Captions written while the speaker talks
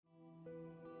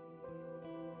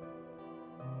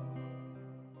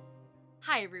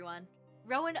Hi everyone,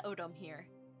 Rowan Odom here.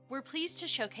 We're pleased to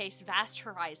showcase Vast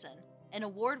Horizon, an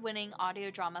award-winning audio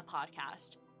drama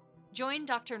podcast. Join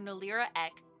Dr. Nalira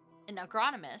Eck, an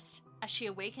agronomist, as she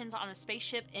awakens on a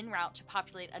spaceship en route to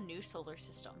populate a new solar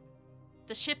system.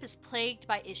 The ship is plagued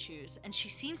by issues, and she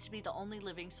seems to be the only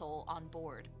living soul on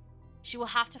board. She will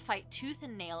have to fight tooth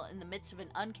and nail in the midst of an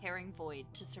uncaring void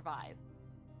to survive.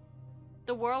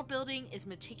 The world building is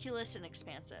meticulous and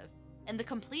expansive, and the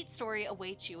complete story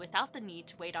awaits you without the need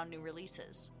to wait on new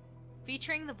releases.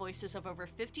 Featuring the voices of over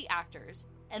 50 actors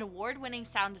and award-winning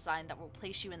sound design that will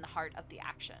place you in the heart of the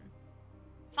action.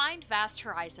 Find Vast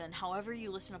Horizon however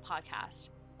you listen to podcasts,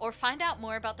 or find out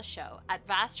more about the show at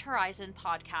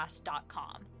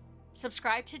vasthorizonpodcast.com.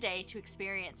 Subscribe today to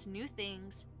experience new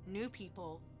things, new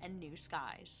people, and new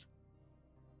skies.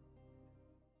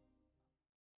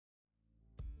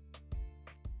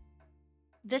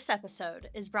 This episode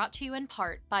is brought to you in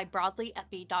part by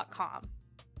BroadlyEpi.com.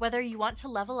 Whether you want to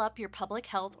level up your public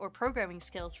health or programming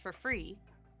skills for free,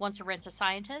 want to rent a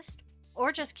scientist,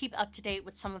 or just keep up to date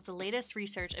with some of the latest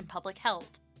research in public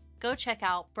health, go check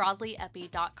out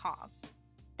BroadlyEpi.com.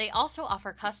 They also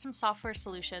offer custom software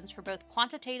solutions for both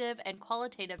quantitative and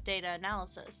qualitative data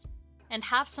analysis, and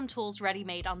have some tools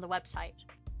ready-made on the website.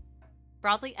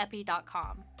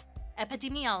 BroadlyEpi.com.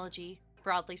 Epidemiology,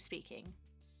 broadly speaking.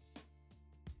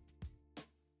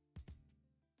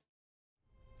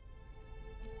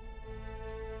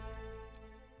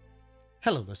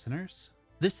 Hello, listeners.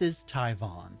 This is Ty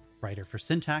Vaughn, writer for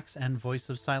Syntax and voice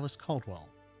of Silas Caldwell.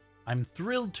 I'm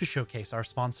thrilled to showcase our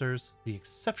sponsors, the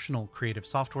exceptional creative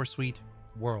software suite,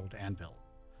 World Anvil.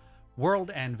 World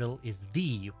Anvil is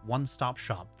the one-stop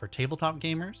shop for tabletop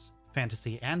gamers,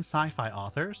 fantasy and sci-fi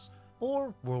authors,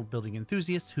 or world-building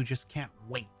enthusiasts who just can't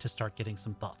wait to start getting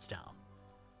some thoughts down.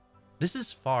 This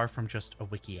is far from just a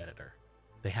wiki editor.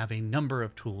 They have a number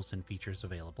of tools and features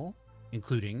available,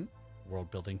 including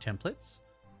world-building templates,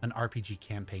 an RPG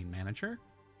campaign manager,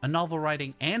 a novel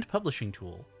writing and publishing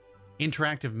tool,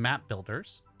 interactive map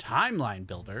builders, timeline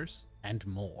builders, and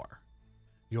more.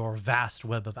 Your vast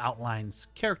web of outlines,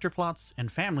 character plots,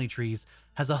 and family trees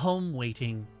has a home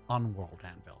waiting on World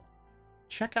Anvil.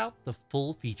 Check out the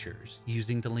full features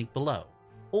using the link below,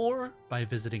 or by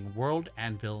visiting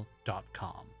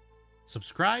worldanvil.com.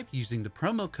 Subscribe using the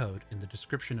promo code in the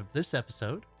description of this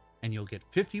episode, and you'll get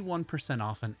 51%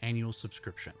 off an annual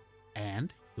subscription,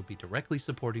 and you'll be directly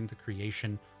supporting the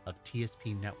creation of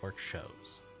TSP Network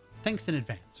shows. Thanks in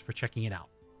advance for checking it out.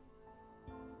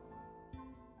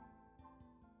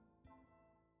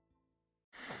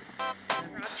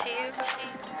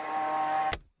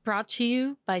 Brought to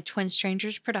you by Twin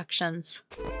Strangers Productions.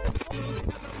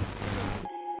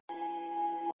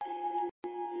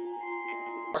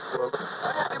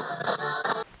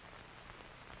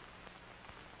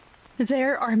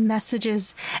 There are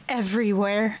messages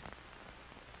everywhere.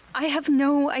 I have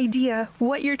no idea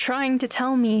what you're trying to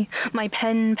tell me, my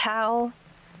pen pal.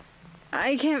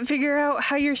 I can't figure out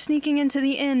how you're sneaking into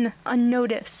the inn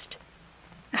unnoticed.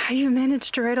 How you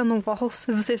managed to write on the walls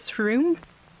of this room?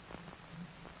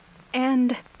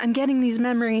 And I'm getting these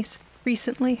memories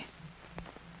recently.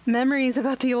 Memories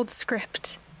about the old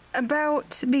script.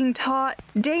 About being taught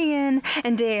day in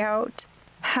and day out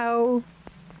how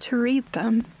to read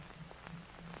them.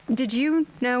 Did you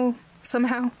know,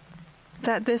 somehow,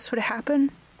 that this would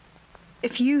happen?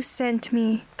 If you sent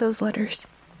me those letters,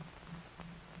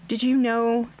 did you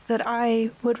know that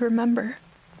I would remember?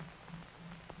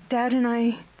 Dad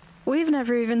and we've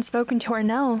never even spoken to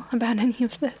Arnell about any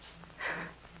of this.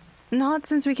 Not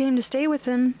since we came to stay with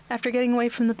him after getting away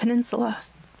from the peninsula.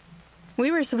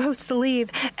 We were supposed to leave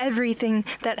everything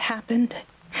that happened,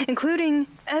 including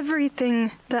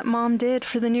everything that Mom did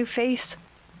for the new faith,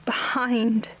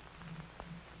 behind.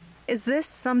 Is this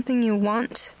something you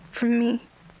want from me?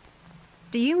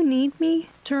 Do you need me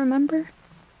to remember?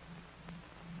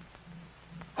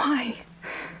 Why?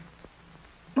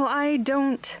 Well, I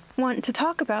don't want to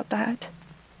talk about that.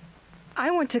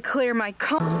 I want to clear my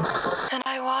And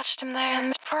I watched him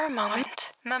there for a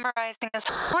moment, memorizing his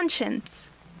conscience.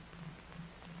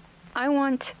 I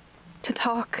want to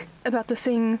talk about the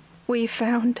thing we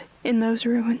found in those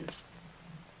ruins.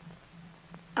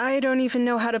 I don't even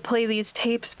know how to play these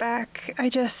tapes back. I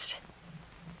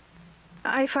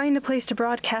find a place to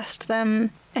broadcast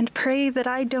them and pray that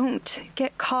I don't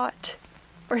get caught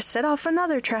or set off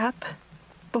another trap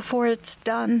before it's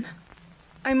done.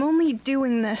 I'm only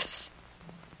doing this.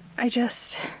 I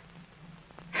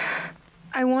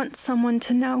want someone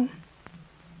to know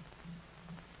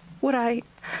what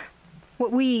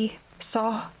we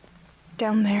saw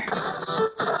down there.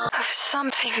 Of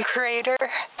something greater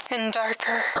and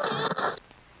darker.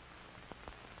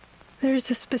 There's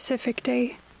a specific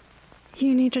day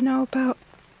you need to know about.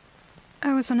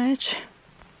 I was on edge.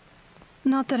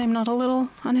 Not that I'm not a little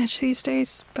on edge these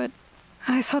days, but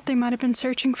I thought they might have been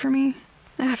searching for me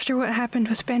after what happened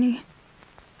with Benny.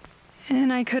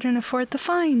 And I couldn't afford the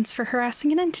fines for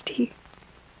harassing an entity.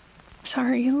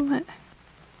 Sorry,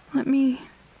 let me...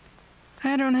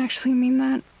 I don't actually mean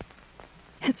that.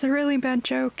 It's a really bad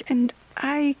joke, and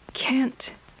I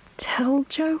can't tell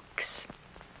jokes.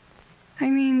 I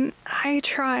mean, I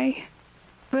try,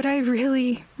 but I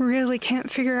really, really can't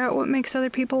figure out what makes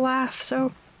other people laugh,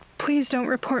 so please don't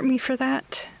report me for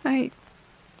that. I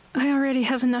already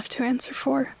have enough to answer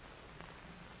for.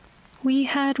 We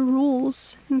had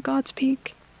rules in God's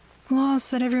Peak, laws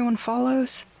that everyone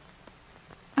follows.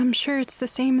 I'm sure it's the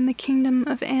same in the kingdom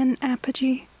of An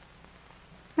Apogee.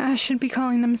 I should be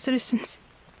calling them citizens.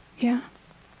 Yeah.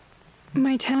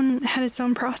 My town had its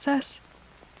own process.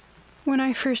 When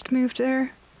I first moved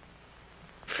there,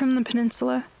 from the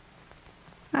peninsula,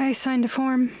 I signed a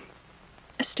form,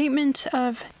 a statement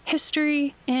of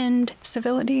history and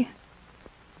civility.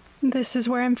 This is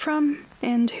where I'm from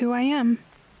and who I am.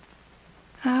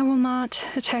 I will not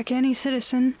attack any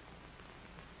citizen,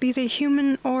 be they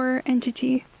human or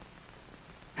entity.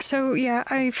 So yeah,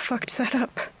 I fucked that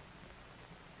up.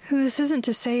 This isn't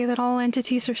to say that all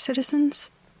entities are citizens.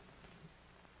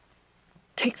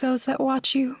 Take those that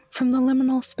watch you from the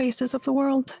liminal spaces of the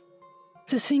world.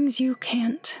 The things you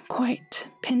can't quite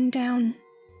pin down.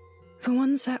 The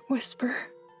ones that whisper,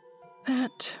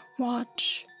 that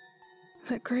watch,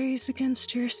 that graze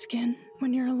against your skin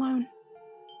when you're alone.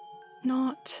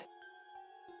 Not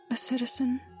a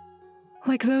citizen.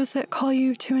 Like those that call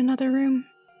you to another room,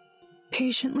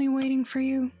 patiently waiting for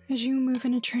you as you move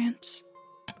in a trance.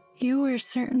 You were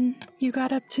certain you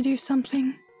got up to do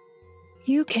something.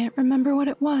 You can't remember what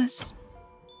it was.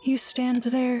 You stand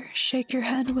there, shake your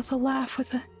head with a laugh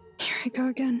with a, here I go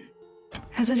again,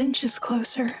 as it inches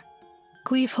closer,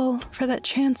 gleeful for that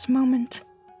chance moment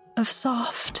of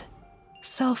soft,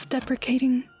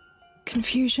 self-deprecating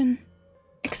confusion,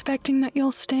 expecting that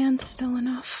you'll stand still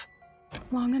enough,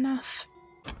 long enough,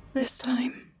 this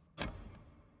time.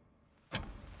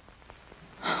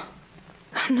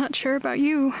 I'm not sure about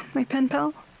you, my pen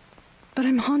pal, but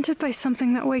I'm haunted by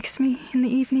something that wakes me in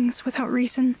the evenings without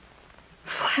reason.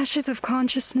 Flashes of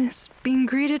consciousness, being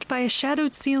greeted by a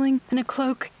shadowed ceiling and a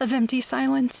cloak of empty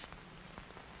silence.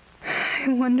 I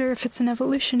wonder if it's an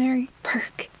evolutionary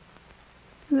perk.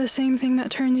 The same thing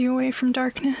that turns you away from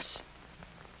darkness,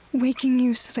 waking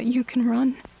you so that you can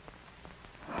run.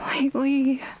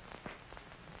 Lately,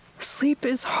 sleep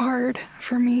is hard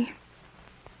for me.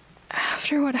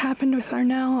 After what happened with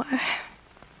Arnell,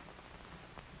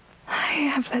 I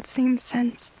have that same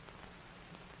sense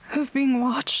of being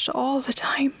watched all the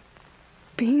time,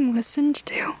 being listened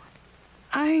to.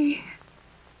 I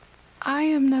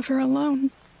am never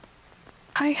alone.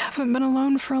 I haven't been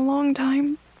alone for a long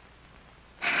time.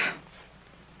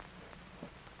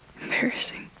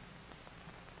 Embarrassing.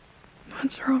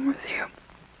 What's wrong with you?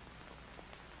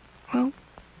 Well,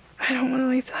 I don't want to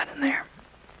leave that in there.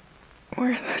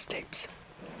 Where are those tapes?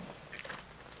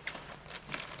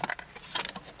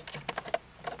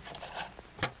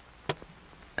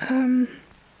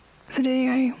 The day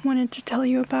I wanted to tell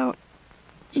you about.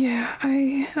 Yeah,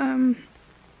 I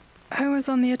was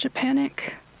on the edge of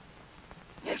panic.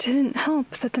 It didn't help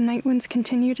that the night winds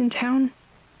continued in town,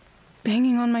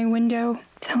 banging on my window,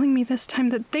 telling me this time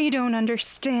that they don't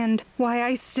understand why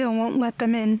I still won't let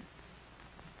them in.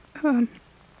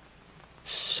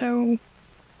 So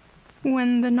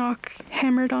when the knock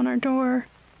hammered on our door,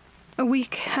 a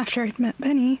week after I'd met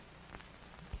Benny,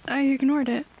 I ignored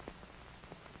it.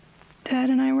 Dad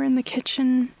and I were in the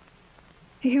kitchen.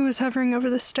 He was hovering over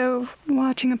the stove,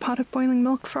 watching a pot of boiling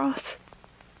milk froth.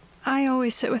 I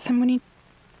always sit with him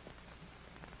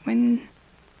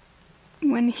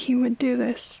when he would do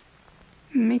this,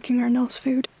 making Arnell's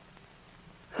food.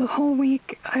 The whole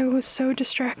week, I was so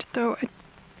distracted, though.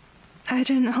 I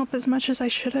didn't help as much as I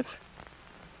should have.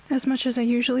 As much as I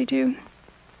usually do.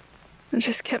 I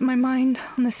just kept my mind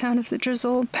on the sound of the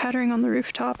drizzle pattering on the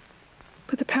rooftop,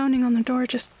 but the pounding on the door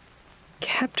just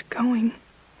kept going.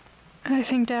 I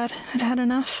think Dad had had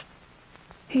enough.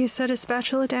 He set his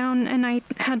spatula down, and I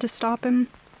had to stop him,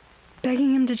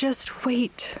 begging him to just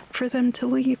wait for them to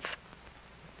leave,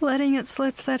 letting it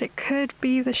slip that it could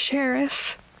be the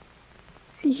sheriff.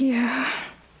 Yeah,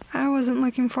 I wasn't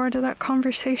looking forward to that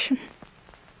conversation.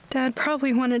 Dad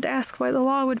probably wanted to ask why the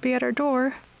law would be at our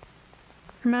door.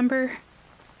 Remember?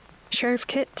 Sheriff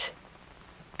Kit.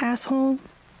 Asshole.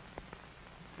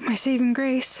 My saving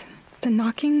grace. The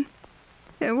knocking,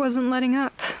 it wasn't letting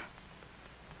up.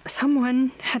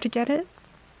 Someone had to get it.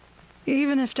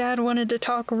 Even if Dad wanted to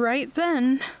talk right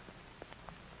then.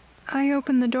 I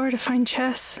opened the door to find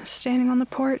Chess standing on the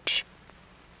porch.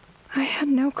 I had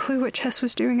no clue what Chess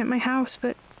was doing at my house,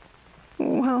 but,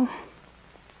 well,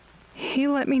 he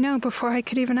let me know before I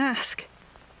could even ask.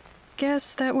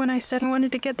 Guess that when I said I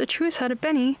wanted to get the truth out of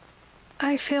Benny,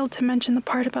 I failed to mention the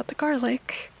part about the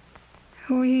garlic.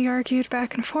 We argued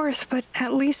back and forth, but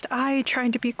at least I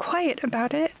tried to be quiet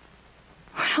about it.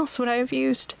 What else would I have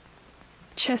used?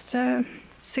 Chess,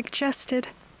 suggested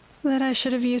that I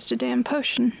should have used a damn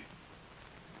potion.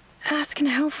 Asking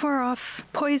how far off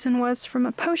poison was from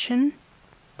a potion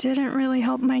didn't really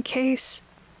help my case.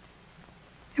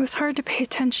 It was hard to pay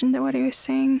attention to what he was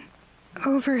saying.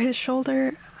 Over his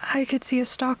shoulder, I could see a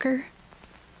stalker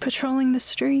patrolling the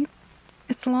street,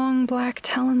 its long black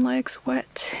talon legs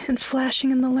wet and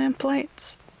flashing in the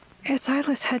lamplights. Its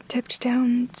eyeless head tipped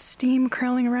down, steam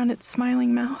curling around its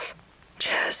smiling mouth.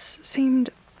 Chess seemed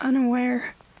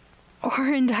unaware or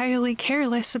entirely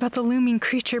careless about the looming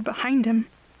creature behind him.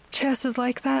 Chess is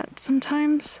like that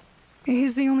sometimes.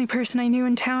 He's the only person I knew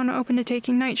in town open to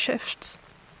taking night shifts.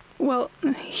 Well,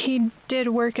 he did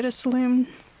work at a saloon.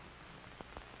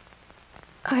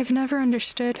 I've never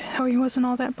understood how he wasn't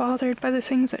all that bothered by the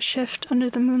things that shift under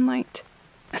the moonlight.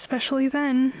 Especially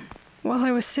then, while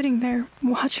I was sitting there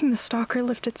watching the stalker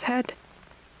lift its head,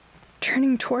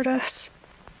 turning toward us.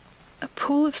 A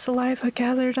pool of saliva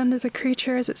gathered under the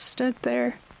creature as it stood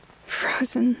there,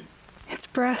 frozen, its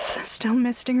breath still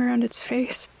misting around its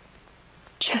face.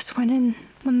 Chess went in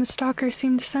when the stalker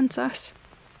seemed to sense us.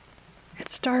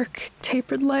 Its dark,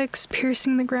 tapered legs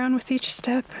piercing the ground with each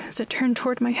step as it turned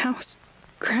toward my house,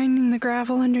 grinding the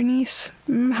gravel underneath,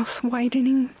 mouth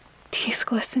widening, teeth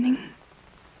glistening.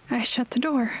 I shut the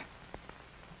door.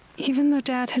 Even though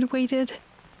Dad had waited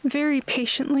very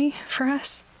patiently for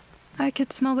us, I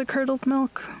could smell the curdled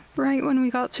milk right when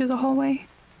we got through the hallway.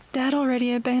 Dad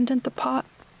already abandoned the pot,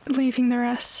 leaving the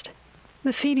rest,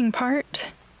 the feeding part,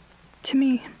 to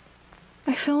me.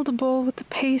 I filled a bowl with the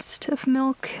paste of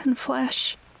milk and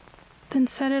flesh, then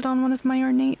set it on one of my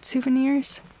ornate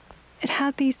souvenirs. It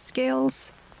had these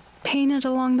scales painted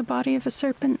along the body of a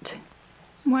serpent,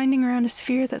 winding around a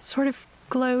sphere that sort of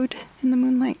glowed in the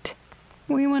moonlight.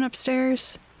 We went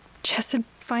upstairs. Chess had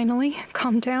finally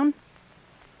calmed down.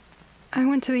 I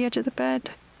went to the edge of the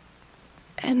bed,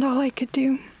 and all I could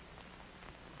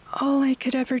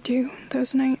ever do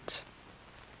those nights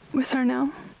with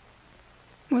Arnell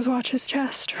was watch his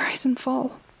chest rise and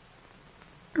fall.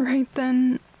 Right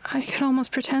then, I could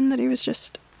almost pretend that he was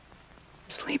just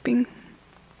sleeping.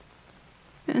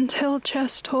 Until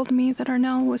Chess told me that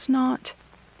Arnell was not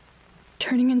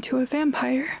turning into a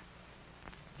vampire.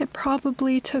 It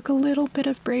probably took a little bit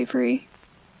of bravery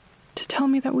to tell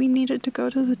me that we needed to go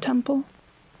to the temple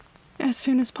as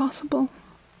soon as possible.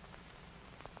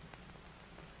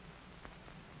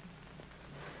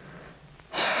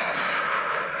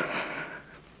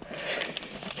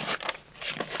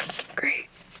 Great.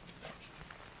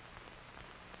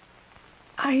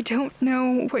 I don't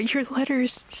know what your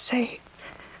letters say,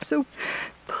 so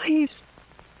please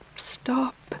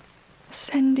stop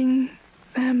sending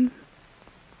them.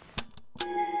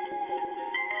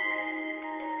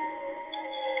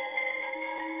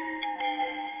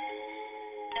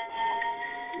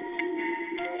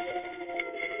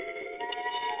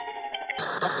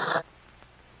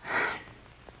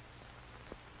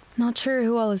 Not sure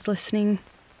who all is listening,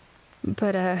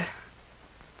 but,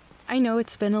 I know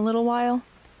it's been a little while.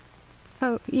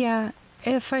 Oh, yeah,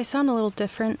 if I sound a little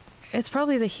different, it's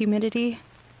probably the humidity.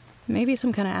 Maybe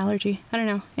some kind of allergy. I don't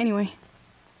know. Anyway.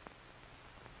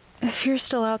 If you're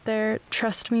still out there,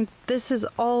 trust me, this is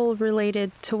all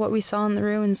related to what we saw in the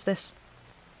ruins, this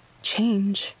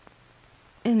change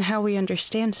in how we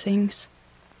understand things.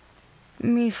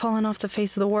 Me falling off the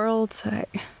face of the world,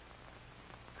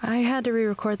 I had to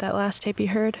re-record that last tape you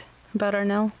heard about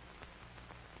Arnell.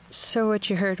 So what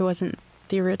you heard wasn't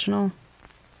the original.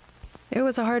 It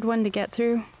was a hard one to get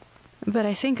through, but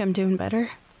I think I'm doing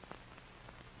better.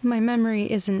 My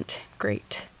memory isn't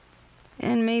great.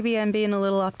 And maybe I'm being a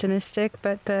little optimistic,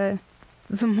 but the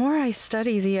more I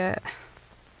study the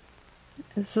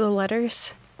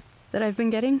letters that I've been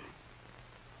getting,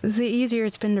 the easier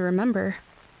it's been to remember.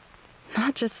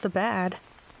 Not just the bad.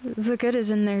 The good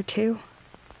is in there too.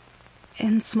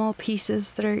 In small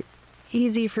pieces that are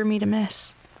easy for me to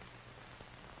miss.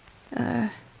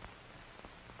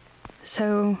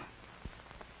 So,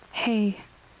 hey,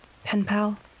 pen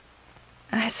pal.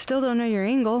 I still don't know your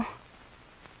angle.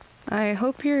 I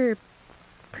hope your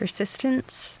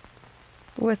persistence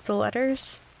With the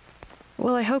letters?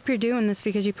 Well, I hope you're doing this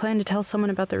because you plan to tell someone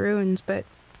about the ruins, but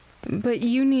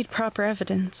you need proper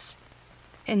evidence.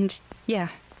 And, yeah,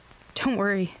 don't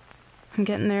worry. I'm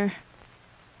getting there.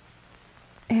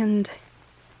 And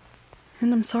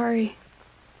I'm sorry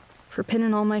for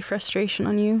pinning all my frustration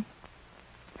on you.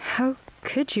 How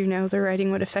could you know the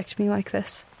writing would affect me like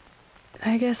this?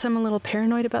 I guess I'm a little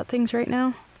paranoid about things right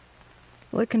now.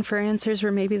 Looking for answers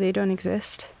where maybe they don't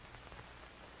exist.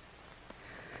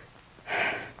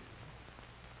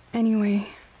 Anyway,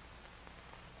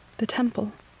 the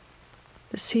temple.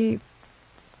 See,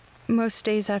 most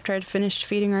days after I'd finished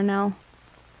feeding Arnell,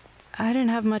 I didn't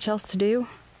have much else to do.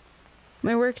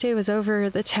 My workday was over,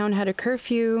 the town had a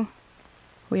curfew,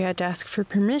 we had to ask for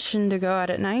permission to go out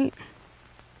at night.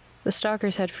 The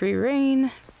stalkers had free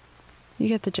reign. You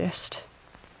get the gist.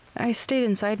 I stayed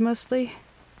inside mostly,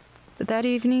 but that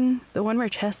evening, the one where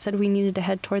Chess said we needed to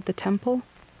head toward the temple,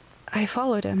 I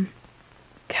followed him,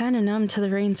 kinda numb to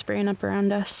the rain spraying up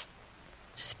around us.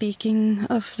 Speaking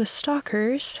of the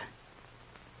stalkers,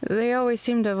 they always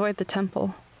seem to avoid the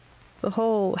temple. The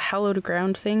whole hallowed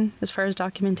ground thing, as far as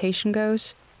documentation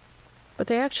goes. But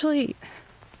they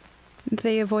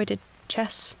avoided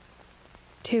Chess,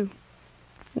 too.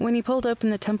 When he pulled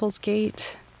open the temple's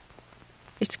gate,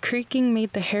 its creaking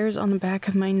made the hairs on the back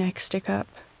of my neck stick up.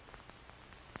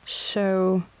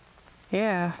 So,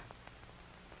 yeah.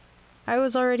 I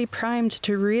was already primed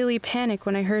to really panic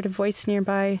when I heard a voice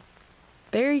nearby.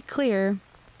 Very clear,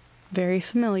 very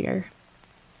familiar.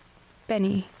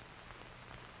 Benny.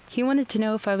 He wanted to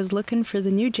know if I was looking for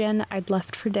the new gen I'd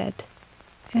left for dead.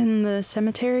 In the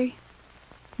cemetery?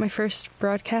 My first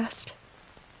broadcast?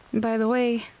 By the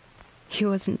way, he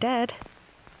wasn't dead.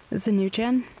 The new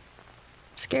gen?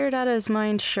 Scared out of his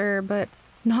mind, sure, but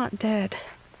not dead.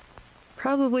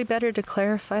 Probably better to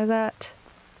clarify that.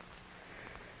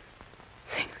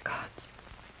 Thank the gods.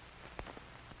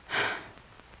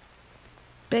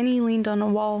 Benny leaned on a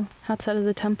wall outside of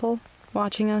the temple,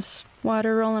 watching us,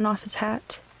 water rolling off his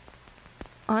hat.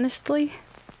 Honestly,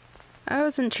 I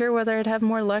wasn't sure whether I'd have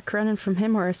more luck running from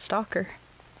him or a stalker.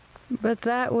 But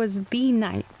that was the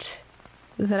night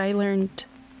that I learned...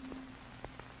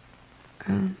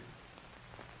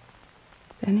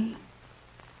 Benny?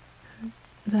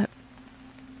 That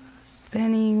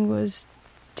Benny was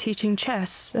teaching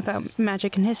Chess about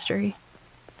magic and history.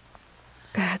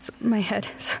 God, it's my head.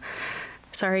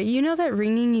 Sorry, you know that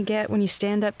ringing you get when you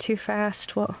stand up too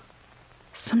fast? Well,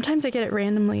 sometimes I get it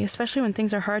randomly, especially when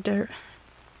things are hard to...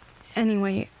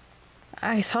 Anyway,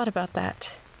 I thought about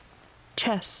that.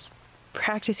 Chess,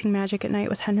 practicing magic at night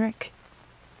with Henrik.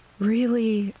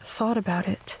 Really thought about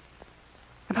it.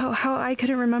 About how I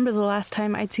couldn't remember the last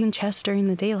time I'd seen Chess during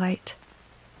the daylight.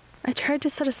 I tried to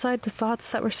set aside the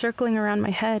thoughts that were circling around my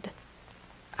head.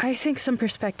 I think some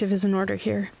perspective is in order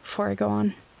here, before I go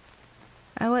on.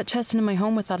 I let Chess into my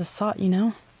home without a thought, you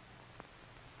know?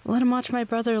 Let him watch my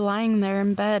brother lying there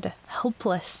in bed,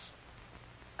 helpless.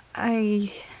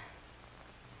 I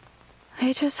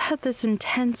just had this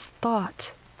intense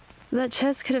thought that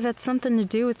Chess could have had something to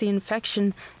do with the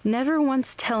infection, never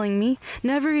once telling me,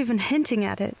 never even hinting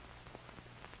at it.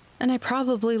 And I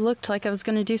probably looked like I was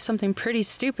going to do something pretty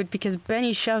stupid because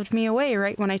Benny shoved me away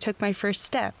right when I took my first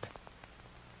step.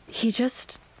 He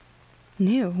just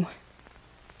knew.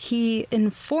 He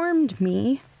informed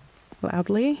me,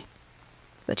 loudly,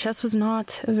 that Chess was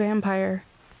not a vampire,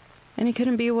 and he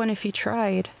couldn't be one if he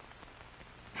tried.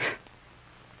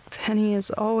 Benny has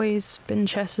always been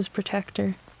Chess's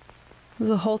protector,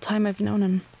 the whole time I've known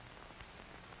him.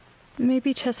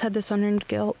 Maybe Chess had this unearned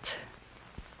guilt,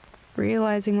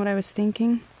 realizing what I was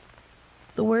thinking.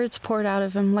 The words poured out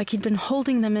of him like he'd been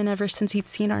holding them in ever since he'd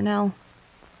seen Arnell.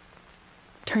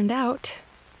 Turned out,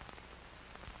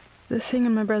 the thing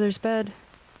in my brother's bed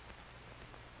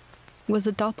was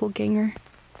a doppelganger.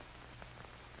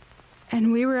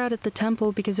 And we were out at the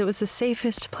temple because it was the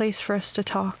safest place for us to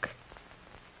talk.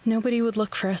 Nobody would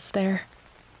look for us there.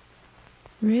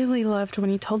 Really loved when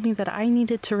he told me that I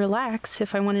needed to relax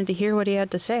if I wanted to hear what he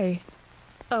had to say.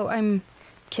 Oh, I'm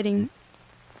kidding.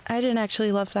 I didn't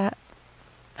actually love that.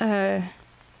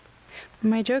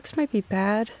 My jokes might be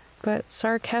bad, but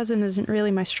sarcasm isn't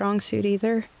really my strong suit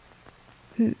either.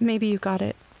 Maybe you got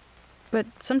it. But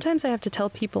sometimes I have to tell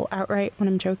people outright when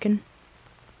I'm joking.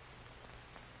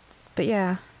 But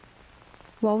yeah,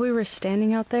 while we were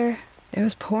standing out there, it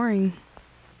was pouring.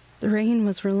 The rain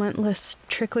was relentless,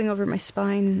 trickling over my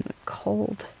spine,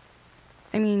 cold.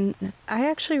 I mean, I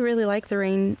actually really like the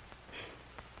rain.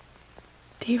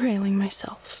 Derailing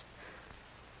myself.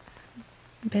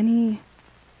 Benny,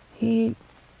 he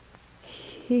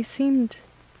seemed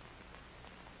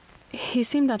He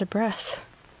seemed out of breath,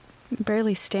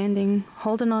 barely standing,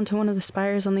 holding on to one of the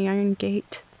spires on the iron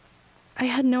gate. I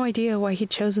had no idea why he'd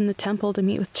chosen the temple to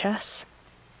meet with Jess,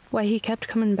 why he kept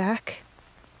coming back.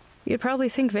 You'd probably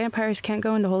think vampires can't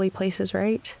go into holy places,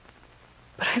 right?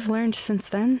 But I've learned since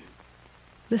then,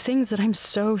 the things that I'm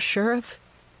so sure of,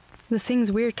 the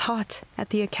things we're taught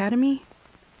at the academy,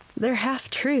 they're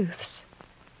half-truths.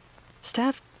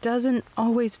 Staff doesn't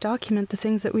always document the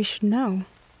things that we should know.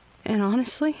 And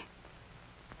honestly,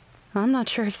 I'm not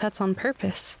sure if that's on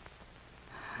purpose.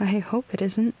 I hope it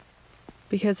isn't.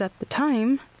 Because at the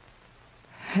time,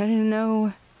 I didn't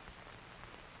know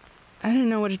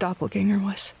what a doppelganger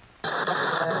was.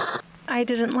 I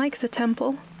didn't like the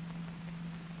temple.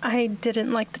 I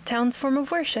didn't like the town's form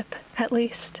of worship, at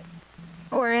least.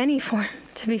 Or any form,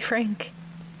 to be frank.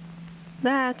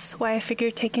 That's why I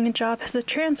figured taking a job as a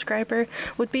transcriber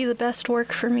would be the best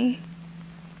work for me.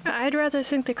 I'd rather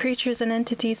think the creatures and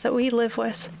entities that we live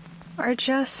with are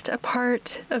just a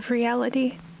part of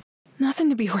reality. Nothing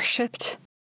to be worshipped.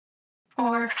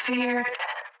 Or feared.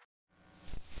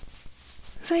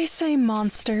 They say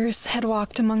monsters had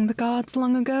walked among the gods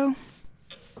long ago.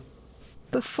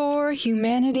 Before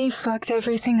humanity fucked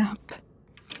everything up.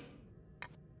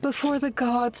 Before the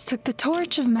gods took the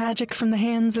torch of magic from the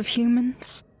hands of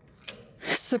humans.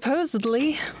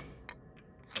 Supposedly,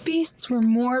 beasts were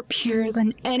more pure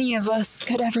than any of us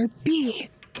could ever be.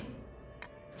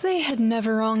 They had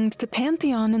never wronged the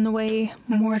Pantheon in the way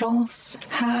mortals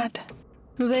had.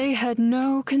 They had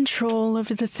no control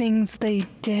over the things they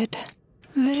did.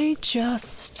 They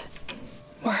just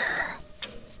were.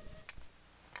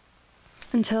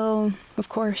 Until, of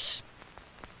course,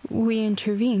 we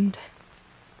intervened.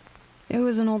 It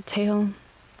was an old tale.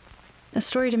 A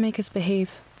story to make us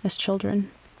behave as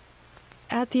children.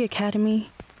 At the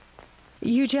academy,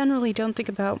 you generally don't think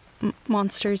about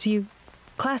monsters. You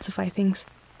classify things,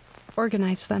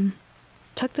 organize them,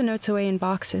 tuck the notes away in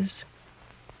boxes.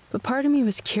 But part of me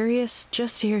was curious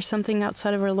just to hear something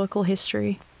outside of our local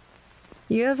history.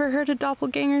 You ever heard of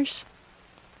doppelgangers?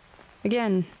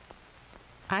 Again,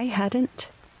 I hadn't.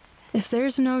 If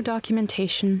there's no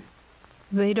documentation,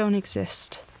 they don't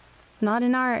exist. Not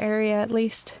in our area, at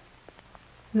least.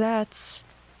 That's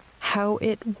how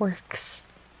it works.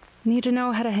 Need to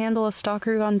know how to handle a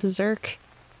stalker gone berserk?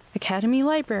 Academy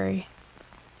library.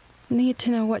 Need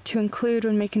to know what to include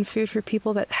when making food for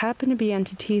people that happen to be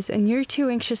entities and you're too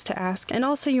anxious to ask, and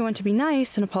also you want to be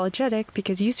nice and apologetic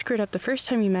because you screwed up the first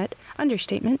time you met,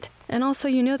 understatement, and also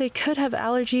you know they could have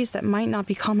allergies that might not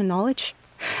be common knowledge,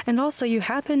 and also you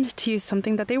happened to use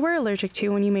something that they were allergic to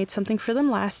when you made something for them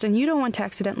last, and you don't want to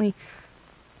accidentally...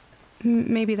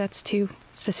 Maybe that's too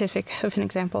specific of an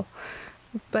example,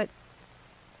 but...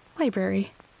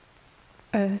 library.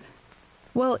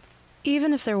 Well...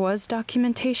 Even if there was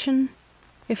documentation,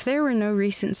 if there were no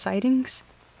recent sightings,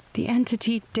 the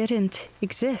entity didn't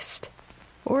exist.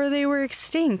 Or they were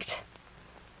extinct.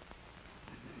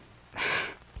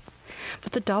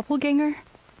 But the doppelganger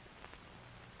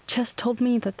just told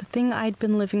me that the thing I'd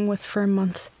been living with for a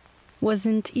month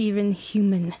wasn't even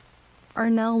human.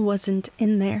 Arnell wasn't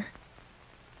in there.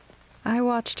 I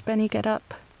watched Benny get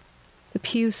up, the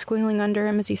pew squealing under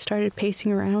him as he started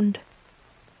pacing around.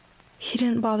 He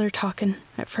didn't bother talking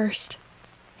at first.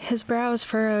 His brows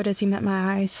furrowed as he met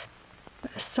my eyes.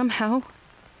 Somehow,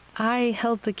 I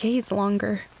held the gaze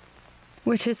longer,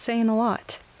 which is saying a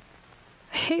lot.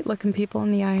 I hate looking people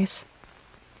in the eyes.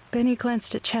 Benny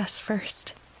glanced at Chess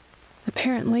first.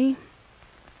 Apparently,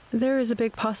 there is a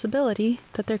big possibility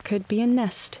that there could be a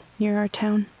nest near our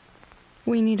town.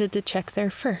 We needed to check there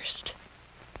first.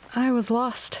 I was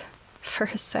lost for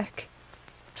a sec.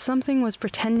 Something was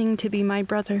pretending to be my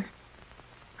brother.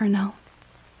 Arnell.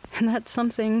 And that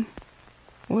something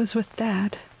was with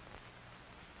Dad.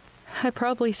 I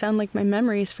probably sound like my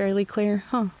memory's fairly clear,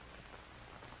 huh?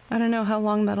 I don't know how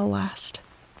long that'll last.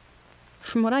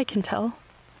 From what I can tell,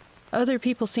 other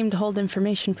people seem to hold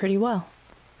information pretty well.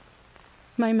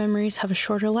 My memories have a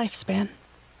shorter lifespan.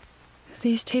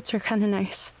 These tapes are kinda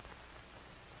nice.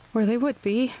 Or they would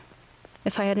be,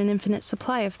 if I had an infinite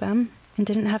supply of them and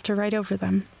didn't have to write over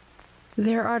them.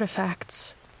 They're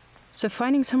artifacts. So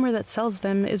finding somewhere that sells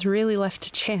them is really left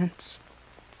to chance.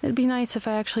 It'd be nice if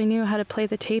I actually knew how to play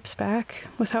the tapes back,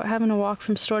 without having to walk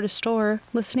from store to store,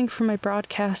 listening for my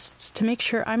broadcasts to make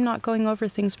sure I'm not going over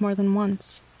things more than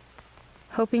once.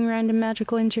 Hoping random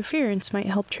magical interference might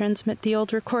help transmit the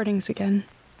old recordings again.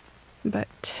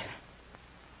 But...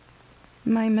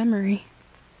 my memory.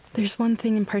 There's one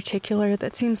thing in particular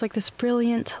that seems like this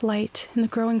brilliant light in the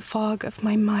growing fog of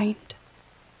my mind.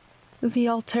 The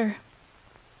altar...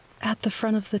 at the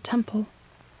front of the temple.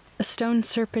 A stone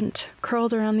serpent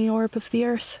curled around the orb of the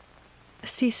earth. A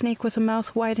sea snake with a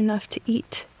mouth wide enough to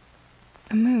eat.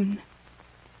 A moon.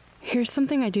 Here's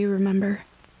something I do remember.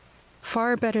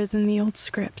 Far better than the old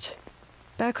script.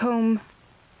 Back home,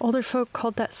 older folk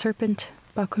called that serpent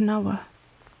Bakunawa.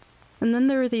 And then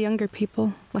there were the younger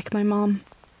people, like my mom,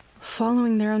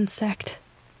 following their own sect,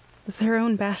 their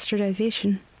own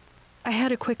bastardization. I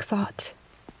had a quick thought.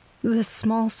 This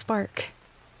small spark.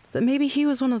 That maybe he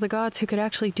was one of the gods who could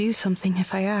actually do something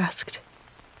if I asked.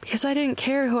 Because I didn't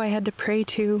care who I had to pray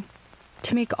to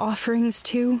make offerings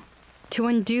to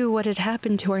undo what had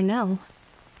happened to our Nell.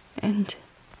 And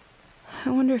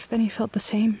I wonder if Benny felt the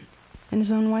same, in his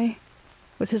own way,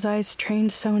 with his eyes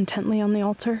trained so intently on the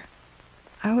altar.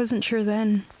 I wasn't sure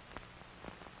then.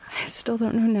 I still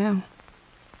don't know now,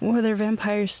 whether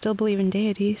vampires still believe in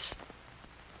deities.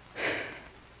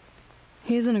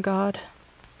 He isn't a god.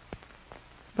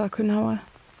 Bakunawa.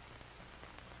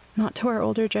 Not to our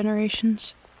older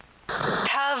generations.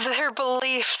 Have their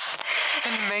beliefs.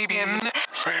 And maybe they're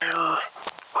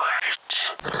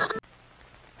right.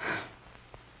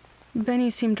 Benny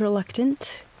seemed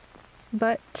reluctant,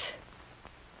 but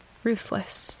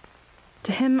ruthless.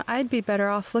 To him, I'd be better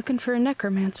off looking for a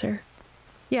necromancer.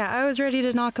 Yeah, I was ready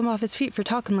to knock him off his feet for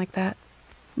talking like that.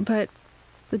 But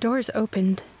the doors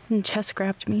opened, and Chess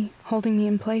grabbed me, holding me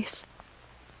in place.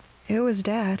 It was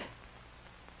Dad.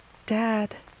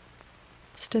 Dad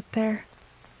stood there,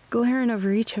 glaring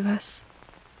over each of us,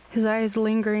 his eyes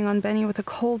lingering on Benny with a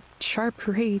cold, sharp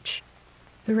rage.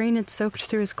 The rain had soaked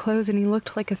through his clothes, and he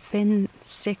looked like a thin,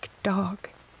 sick dog.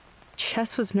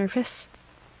 Chess was nervous.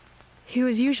 He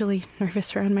was usually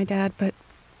nervous around my dad, but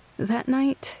that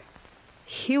night,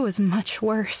 he was much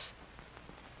worse.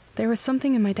 There was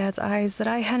something in my dad's eyes that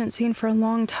I hadn't seen for a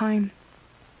long time.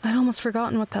 I'd almost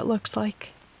forgotten what that looked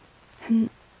like.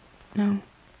 And no.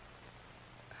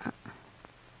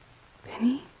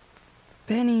 Benny?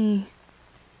 Benny.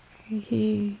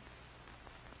 He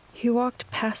walked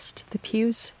past the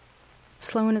pews,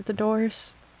 slowing at the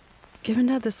doors, giving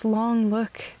Dad this long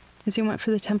look as he went for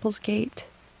the temple's gate.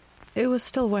 It was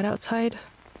still wet outside,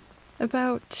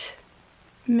 about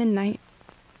midnight,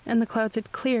 and the clouds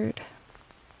had cleared.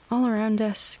 All around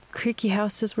us, creaky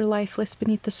houses were lifeless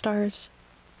beneath the stars,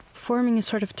 forming a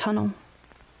sort of tunnel.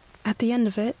 At the end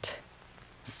of it,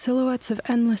 silhouettes of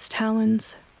endless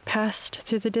talons passed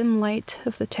through the dim light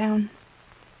of the town.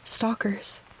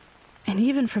 Stalkers. And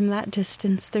even from that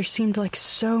distance, there seemed like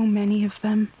so many of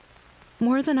them.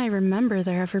 More than I remember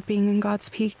there ever being in God's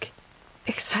Peak.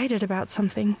 Excited about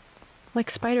something.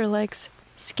 Like spider legs,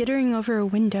 skittering over a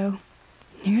window,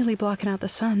 nearly blocking out the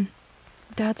sun.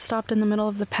 Dad stopped in the middle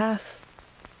of the path,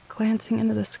 glancing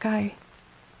into the sky.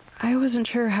 I wasn't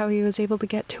sure how he was able to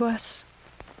get to us,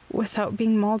 without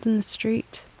being mauled in the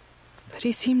street. But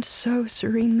he seemed so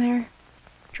serene there,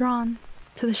 drawn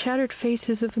to the shattered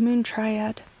faces of the moon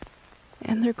triad,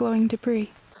 and their glowing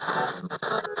debris. I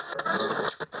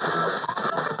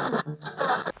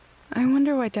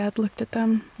wonder why Dad looked at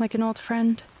them like an old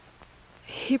friend.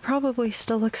 He probably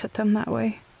still looks at them that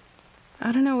way.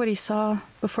 I don't know what he saw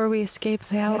before we escaped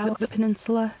the Owl of the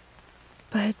Peninsula,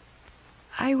 but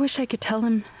I wish I could tell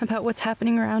him about what's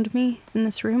happening around me in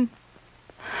this room.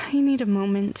 I need a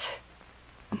moment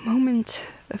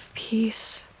of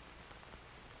peace,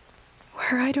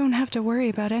 where I don't have to worry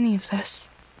about any of this.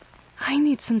 I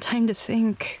need some time to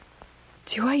think.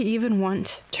 Do I even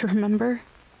want to remember?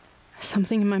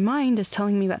 Something in my mind is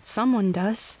telling me that someone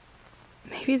does.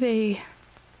 Maybe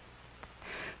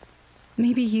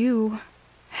you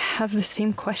have the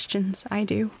same questions I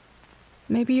do.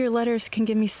 Maybe your letters can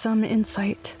give me some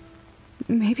insight.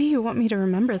 Maybe you want me to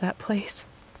remember that place.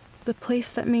 The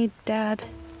place that made Dad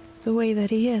the way that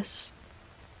he is.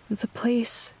 The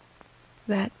place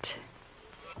that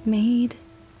made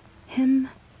him.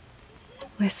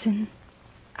 Listen,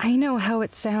 I know how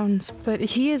it sounds, but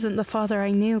he isn't the father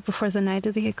I knew before the night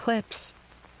of the eclipse.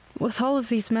 With all of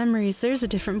these memories, there's a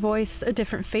different voice, a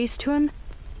different face to him.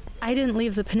 I didn't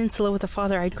leave the peninsula with a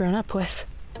father I'd grown up with.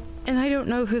 And I don't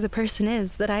know who the person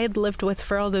is that I had lived with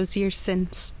for all those years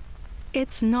since.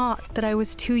 It's not that I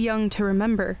was too young to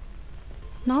remember.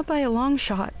 Not by a long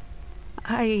shot.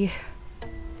 I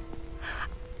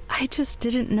just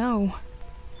didn't know.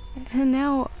 And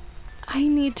now, I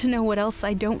need to know what else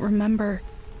I don't remember.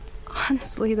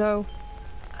 Honestly, though,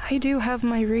 I do have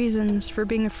my reasons for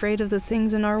being afraid of the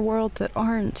things in our world that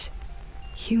aren't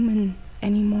human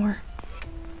anymore.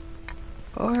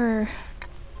 Or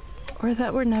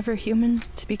that were never human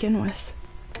to begin with.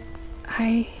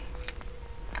 I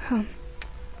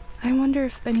wonder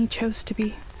if Benny chose to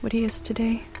be what he is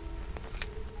today.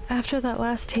 After that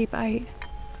last tape, I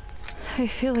I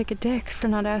feel like a dick for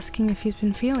not asking if he's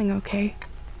been feeling okay.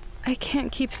 I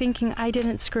can't keep thinking I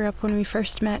didn't screw up when we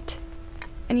first met.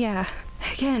 And yeah,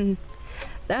 again,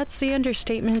 that's the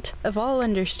understatement of all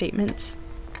understatements.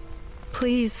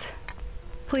 Please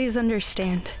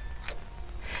understand.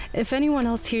 If anyone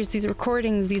else hears these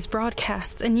recordings, these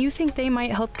broadcasts, and you think they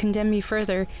might help condemn me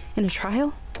further in a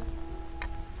trial,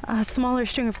 a smaller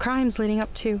string of crimes leading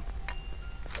up to...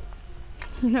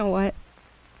 You know what?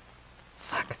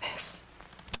 Fuck this.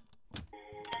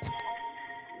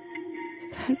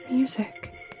 That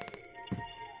music.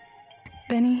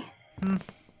 Benny?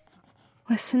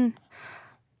 Listen,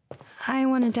 I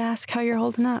wanted to ask how you're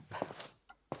holding up.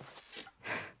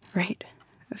 Right.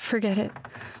 Forget it.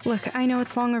 Look, I know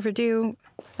it's long overdue.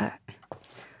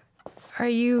 Are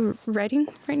you writing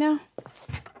right now?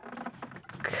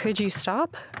 Could you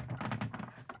stop?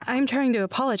 I'm trying to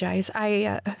apologize.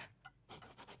 I'm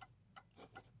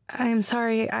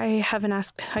sorry I haven't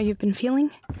asked how you've been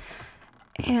feeling.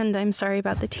 And I'm sorry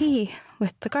about the tea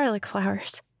with the garlic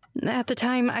flowers. At the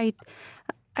time, I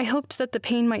hoped that the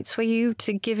pain might sway you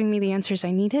to giving me the answers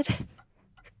I needed.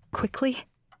 Quickly.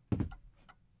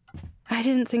 I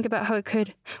didn't think about how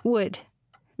it would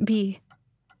be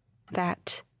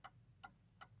that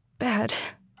bad.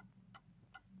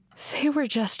 They were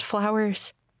just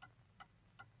flowers.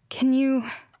 Can you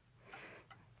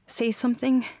say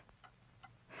something?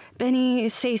 Benny,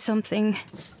 say something.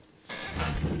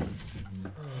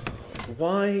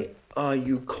 Why are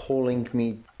you calling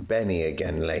me Benny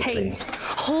again lately? Hey,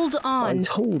 hold on. I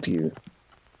told you.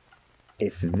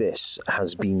 If this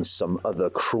has been some other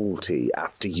cruelty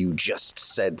after you just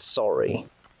said sorry.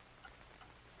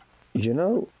 You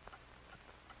know,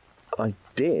 I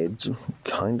did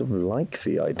kind of like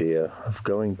the idea of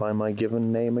going by my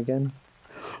given name again.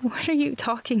 What are you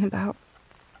talking about?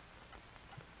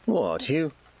 What,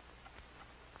 you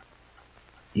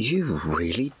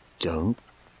really don't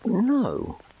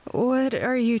know? What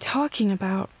are you talking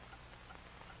about?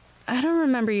 I don't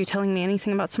remember you telling me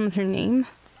anything about some other name.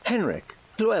 Henrik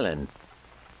Llewellyn.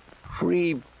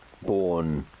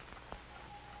 Reborn.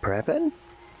 Preben?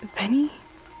 Benny?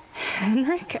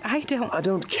 Henrik? I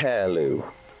don't care, Lou.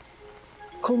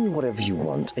 Call me whatever you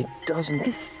want. It doesn't...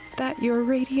 Is that your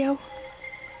radio?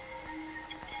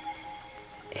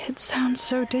 It sounds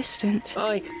so distant.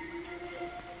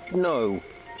 No.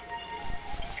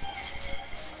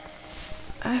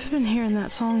 I've been hearing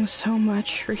that song so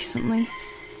much recently.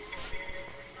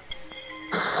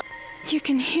 You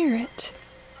can hear it,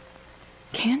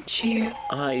 can't you?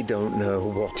 I don't know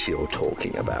what you're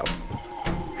talking about.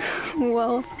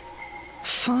 Well,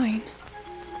 fine.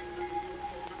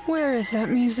 Where is that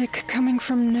music coming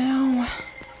from now?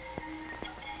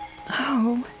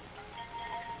 Oh,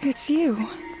 it's you.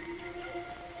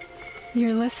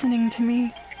 You're listening to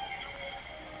me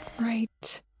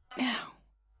right now.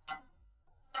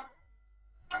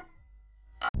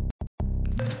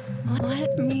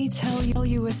 Let me tell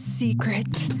you a secret,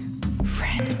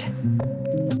 friend.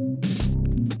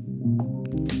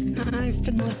 I've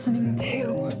been listening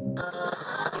too.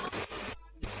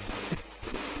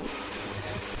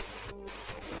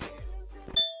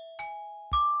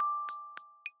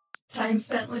 Time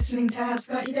spent listening to ads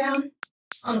got you down?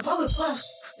 On Apollo Plus,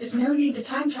 there's no need to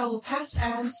time travel past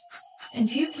ads, and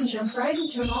you can jump right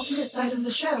into an alternate side of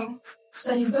the show,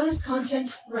 letting bonus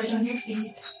content right on your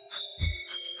feed.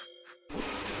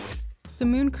 The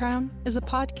Moon Crown is a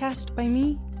podcast by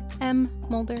me, M.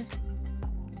 Mulder.